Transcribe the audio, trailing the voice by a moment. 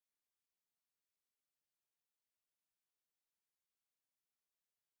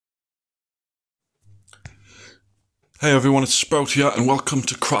Hey everyone, it's Sprout here and welcome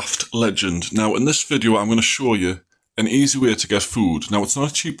to Craft Legend. Now in this video I'm going to show you an easy way to get food. Now it's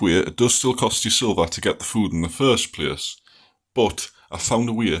not a cheap way, it does still cost you silver to get the food in the first place. But I found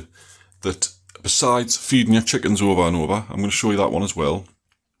a way that besides feeding your chickens over and over, I'm going to show you that one as well.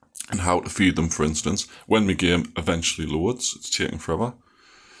 And how to feed them, for instance, when my game eventually loads. It's taking forever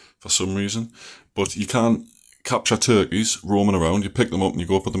for some reason. But you can capture turkeys roaming around. You pick them up and you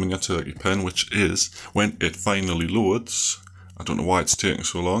go put them in your turkey pen, which is when it finally loads. I don't know why it's taking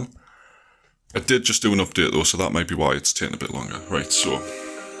so long. It did just do an update though, so that might be why it's taking a bit longer. Right, so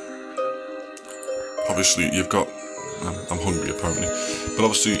obviously you've got, I'm hungry apparently, but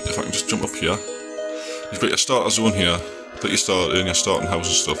obviously if I can just jump up here, you've got your starter zone here that you start in, your starting house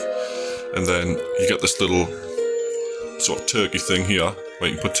and stuff, and then you get this little sort of turkey thing here where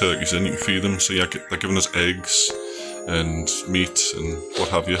you can put turkeys in, you can feed them, so yeah, they're giving us eggs and meat and what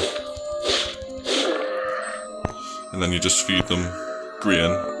have you, and then you just feed them grain.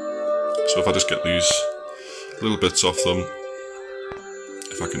 So if I just get these little bits off them,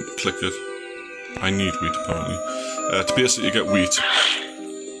 if I can click it, I need wheat apparently, to basically get wheat.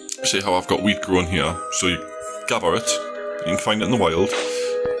 See how I've got wheat growing here, so you gather it, you can find it in the wild.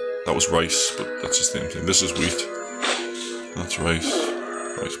 That was rice, but that's the same thing. This is wheat, that's rice,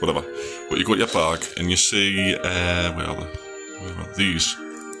 whatever. But you got your bag and you see, where are they? These.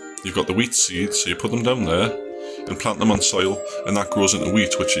 You've got the wheat seeds, so you put them down there and plant them on soil, and that grows into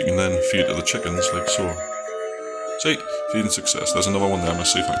wheat, which you can then feed to the chickens, like so. See, feeding success. There's another one there, I'm going to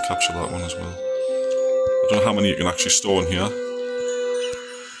see if I can capture that one as well. I don't know how many you can actually store in here.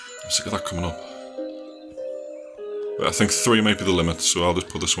 I'm sick of that coming up. But I think 3 might be the limit, so I'll just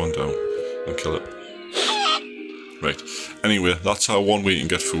put this one down and kill it. Right, anyway, that's how one way you can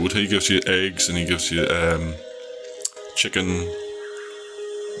get food. He gives you eggs and he gives you chicken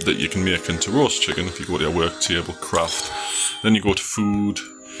that you can make into roast chicken if you go to your work table, craft. Then you go to food,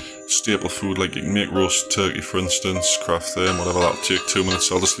 staple food, like you can make roast turkey for instance, craft them, whatever, that'll take 2 minutes,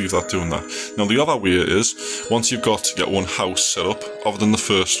 so I'll just leave that doing that. Now the other way is, once you've got your own house set up, other than the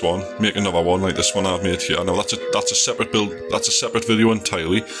first one, make another one like this one I've made here. Now that's a separate build, that's a separate video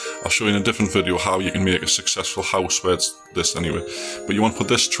entirely. I'll show you in a different video how you can make a successful house where it's this anyway. But you want to put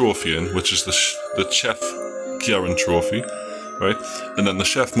this trophy in, which is the Chef Kieran trophy, right? And then the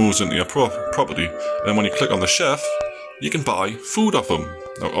chef moves into your property, and when you click on the chef, you can buy food off him.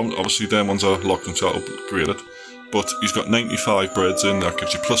 Now, obviously, them ones are locked until upgraded, but he's got 95 breads in, that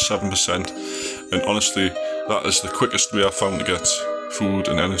gives you plus 7%, and honestly, that is the quickest way I've found to get food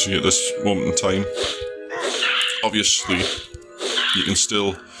and energy at this moment in time. Obviously, you can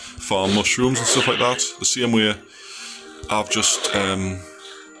still farm mushrooms and stuff like that, the same way I've just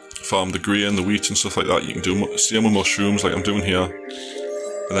farmed the grain, the wheat and stuff like that. You can do the same with mushrooms like I'm doing here,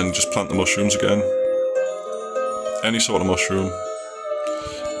 and then just plant the mushrooms again. Any sort of mushroom.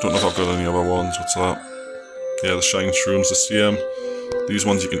 Don't know if I've got any other ones. What's that? Yeah, the shine shrooms, the same. These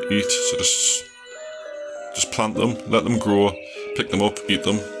ones you can eat, so just plant them, let them grow, pick them up, eat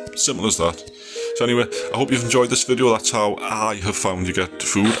them. Simple as that. So anyway, I hope you've enjoyed this video. That's how I have found you get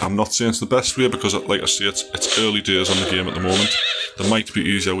food. I'm not saying it's the best way because, like I say, it's early days on the game at the moment. There might be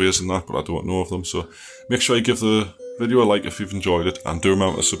easier ways than that, but I don't know of them. So make sure you give the video a like if you've enjoyed it, and do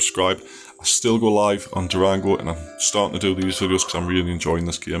remember to subscribe. I still go live on Durango, and I'm starting to do these videos because I'm really enjoying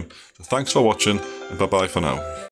this game. So thanks for watching, and bye bye for now.